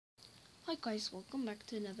Hi guys, welcome back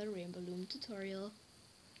to another Rainbow Loom tutorial.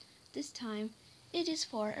 This time it is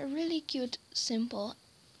for a really cute simple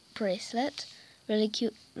bracelet.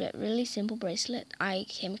 Really simple bracelet I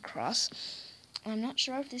came across. I'm not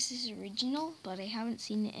sure if this is original, but I haven't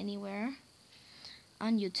seen it anywhere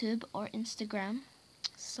on YouTube or Instagram.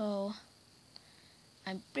 So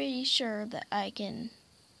I'm pretty sure that I can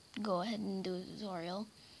go ahead and do a tutorial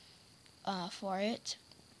for it.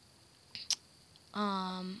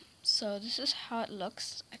 So this is how it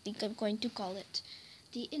looks. I think I'm going to call it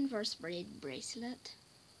the inverse braid bracelet.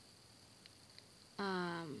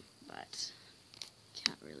 But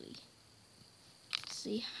can't really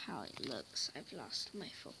see how it looks. I've lost my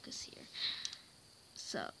focus here.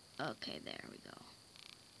 So, okay, there we go.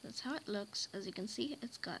 That's how it looks. As you can see,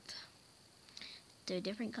 it's got the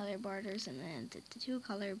different color borders and then the two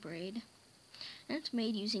color braid. And it's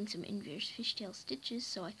made using some inverse fishtail stitches,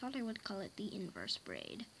 so I thought I would call it the inverse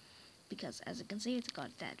braid. Because as you can see, it's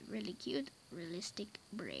got that really cute, realistic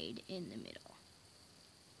braid in the middle.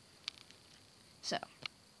 So,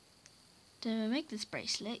 to make this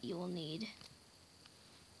bracelet, you will need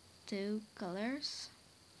two colors,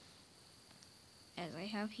 as I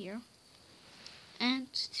have here, and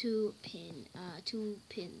two pins,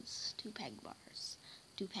 two peg bars,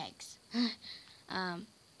 two pegs.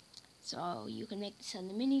 So you can make this on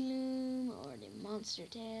the mini loom, or the monster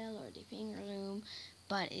tail, or the finger loom,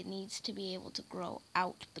 but it needs to be able to grow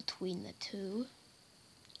out between the two.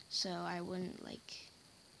 So I wouldn't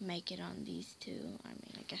make it on these two. I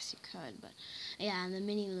mean, I guess you could, but yeah, and the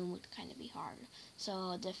mini loom would kind of be hard.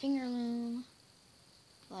 So the finger loom,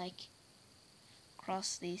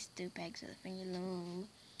 cross these two pegs of the finger loom,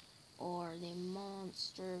 or the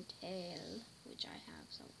monster tail, which I have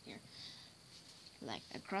some here,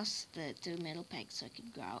 across the two middle pegs so it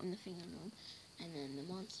could grow out in the finger loom, and then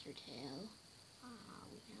the monster tail.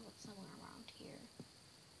 We have it somewhere around here,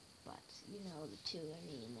 but you know the two. I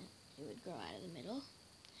mean, it would grow out of the middle.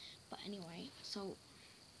 But anyway, so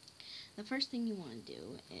the first thing you want to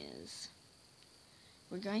do is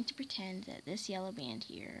we're going to pretend that this yellow band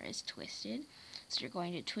here is twisted. So you're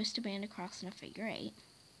going to twist a band across in a figure 8,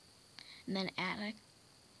 and then add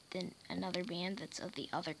another band that's of the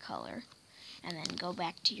other color, and then go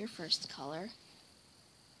back to your first color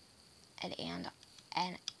and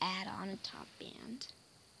add on a top band.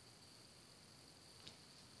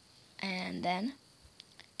 And then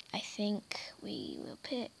I think we will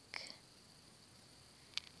pick.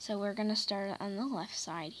 So we're going to start on the left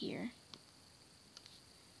side here.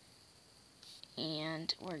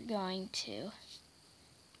 And we're going to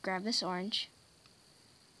grab this orange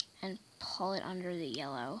and pull it under the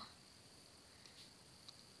yellow.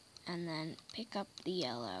 And then pick up the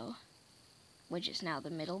yellow, which is now the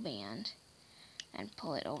middle band, and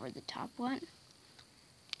pull it over the top one.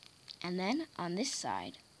 And then on this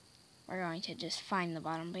side, we're going to just find the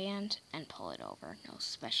bottom band and pull it over. No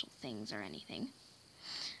special things or anything.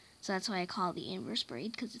 So that's why I call it the inverse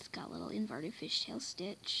braid, because it's got a little inverted fishtail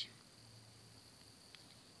stitch.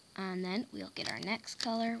 And then we'll get our next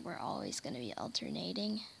color. We're always going to be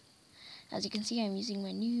alternating. As you can see, I'm using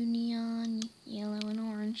my new neon yellow and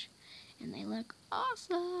orange, and they look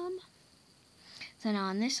awesome. So now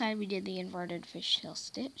on this side, we did the inverted fishtail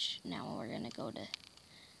stitch. Now we're going to go to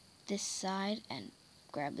this side and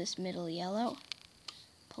grab this middle yellow,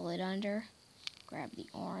 pull it under, grab the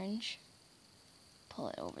orange, pull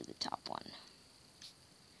it over the top one.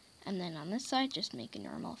 And then on this side, just make a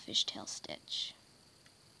normal fishtail stitch.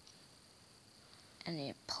 And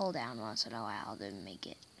you pull down once in a while to make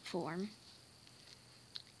it form.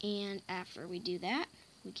 And after we do that,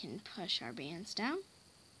 we can push our bands down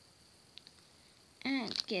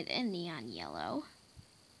and get a neon yellow.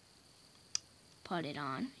 Put it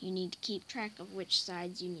on. You need to keep track of which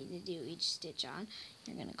sides you need to do each stitch on.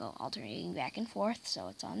 You're going to go alternating back and forth, so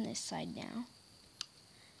it's on this side now.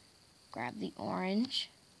 Grab the orange,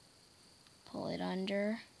 pull it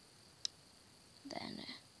under, then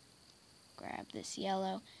grab this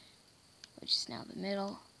yellow, which is now the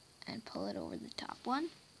middle, and pull it over the top one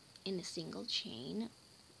in a single chain.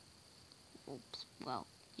 Oops, well,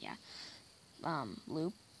 yeah,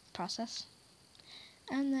 loop process.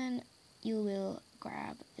 And then you will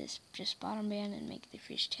grab this just bottom band and make the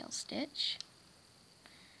fishtail stitch.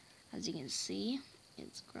 As you can see,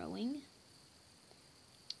 it's growing.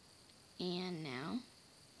 And now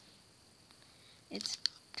it's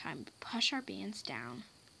time to push our bands down.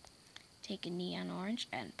 Take a neon orange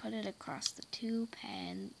and put it across the two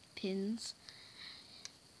pins.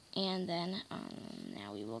 And then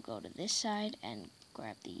now we will go to this side and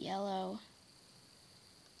grab the yellow,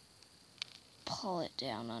 pull it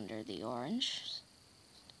down under the orange,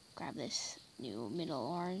 grab this new middle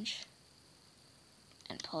orange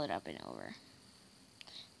and pull it up and over.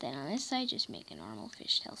 Then on this side, just make a normal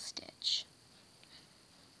fishtail stitch.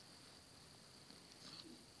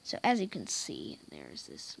 So as you can see,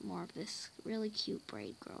 there's more of this really cute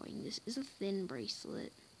braid growing. This is a thin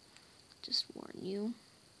bracelet, just warn you.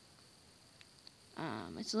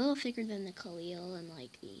 It's a little thicker than the Khalil and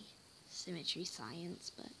like the Symmetry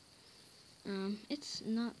Science, but it's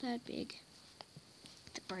not that big.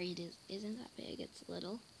 The braid isn't that big, it's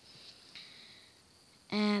little.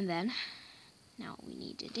 And then, now what we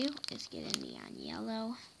need to do is get a neon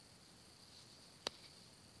yellow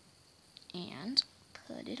and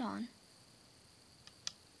put it on.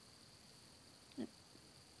 Beep,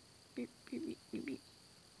 beep, beep, beep, beep.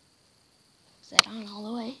 Is that on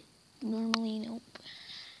all the way? Normally, nope.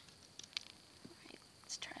 Alright,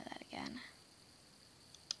 let's try that again.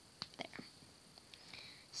 There.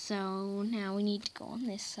 So now we need to go on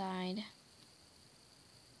this side.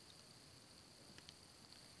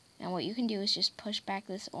 Now what you can do is just push back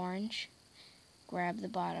this orange, grab the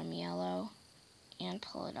bottom yellow, and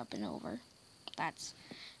pull it up and over. That's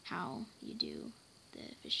how you do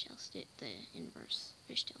the fishtail stitch, the inverse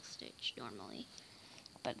fishtail stitch normally.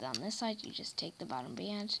 But on this side, you just take the bottom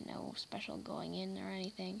band, no special going in or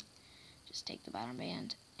anything. Just take the bottom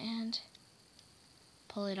band and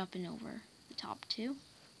pull it up and over the top two.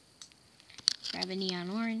 Grab a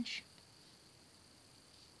neon orange.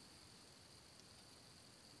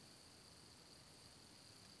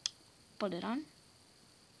 Put it on.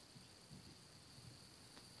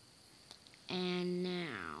 And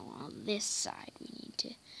now on this side, we need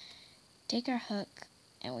to take our hook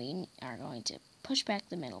and we are going to push back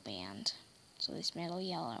the middle band. So this middle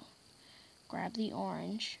yellow. Grab the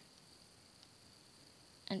orange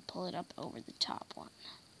and pull it up over the top one.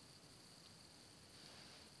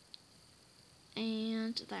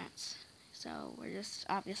 And so we're just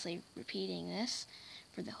obviously repeating this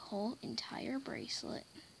for the whole entire bracelet.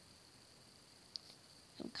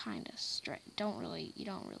 Kind of stretch. You don't really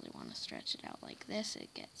want to stretch it out like this.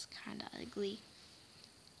 It gets kind of ugly.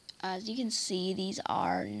 As you can see, these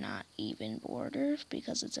are not even borders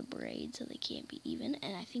because it's a braid, so they can't be even.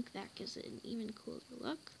 And I think that gives it an even cooler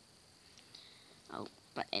look. Oh,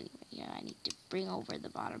 but anyway, yeah, I need to bring over the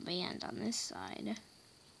bottom band on this side,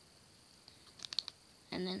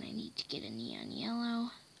 and then I need to get a neon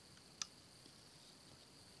yellow.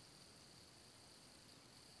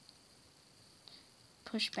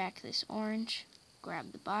 Push back this orange,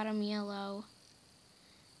 grab the bottom yellow,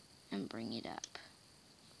 and bring it up.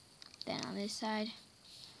 Then on this side,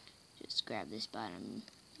 just grab this bottom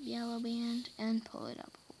yellow band and pull it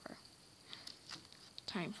up over.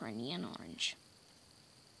 Time for a neon orange.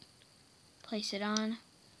 Place it on.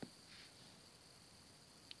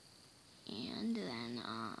 And then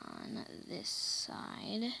on this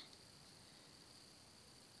side,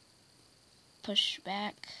 push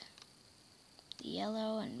back the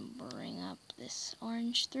yellow and bring up this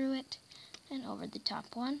orange through it and over the top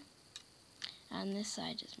one. On this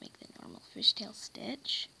side, just make the normal fishtail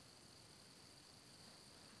stitch.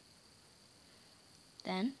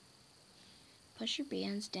 Then push your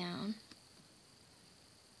bands down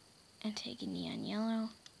and take a neon yellow.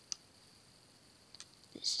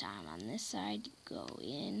 This time on this side, go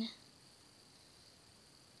in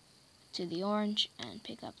to the orange and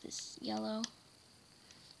pick up this yellow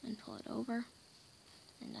and pull it over.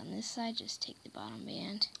 And on this side, just take the bottom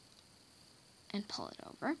band and pull it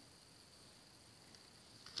over.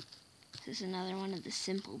 This is another one of the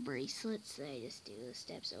simple bracelets that I just do the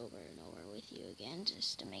steps over and over with you again,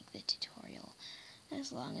 just to make the tutorial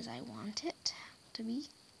as long as I want it to be.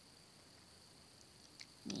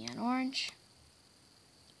 Neon orange.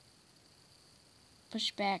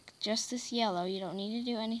 Push back just this yellow. You don't need to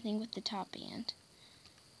do anything with the top band.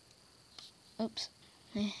 Oops.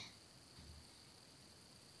 Come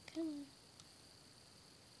on.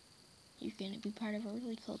 You're going to be part of a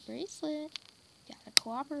really cool bracelet. You gotta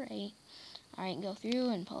cooperate. Alright, go through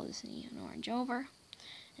and pull this neon orange over.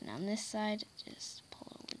 And on this side, just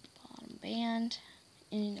pull over the bottom band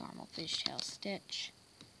in a normal fishtail stitch.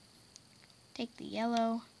 Take the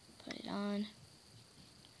yellow, put it on.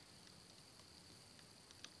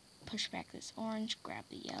 Push back this orange, grab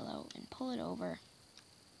the yellow, and pull it over.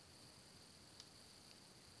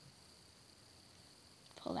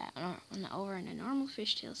 Pull that over in a normal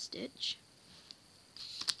fishtail stitch.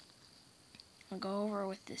 I'll go over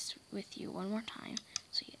with you one more time.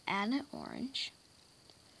 So you add an orange.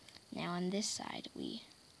 Now on this side, we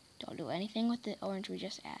don't do anything with the orange we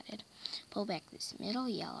just added. Pull back this middle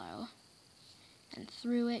yellow, and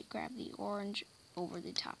through it, grab the orange over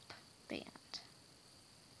the top band.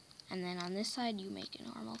 And then on this side you make a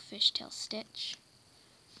normal fishtail stitch.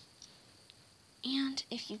 And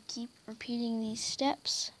if you keep repeating these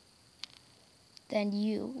steps, then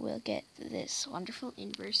you will get this wonderful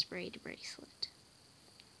inverse braid bracelet.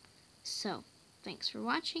 So, thanks for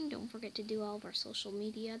watching. Don't forget to do all of our social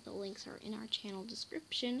media. The links are in our channel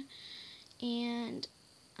description. And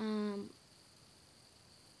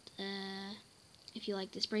if you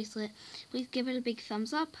like this bracelet, please give it a big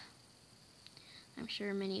thumbs up. I'm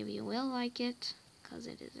sure many of you will like it, because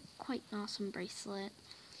it is quite an awesome bracelet.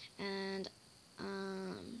 And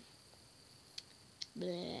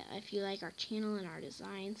if you like our channel and our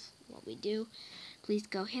designs, what we do, please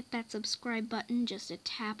go hit that subscribe button. Just a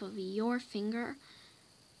tap of your finger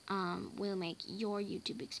will make your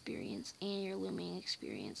YouTube experience and your looming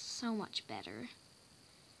experience so much better.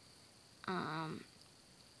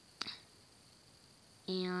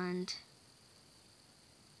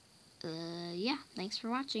 Yeah, thanks for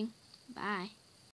watching. Bye.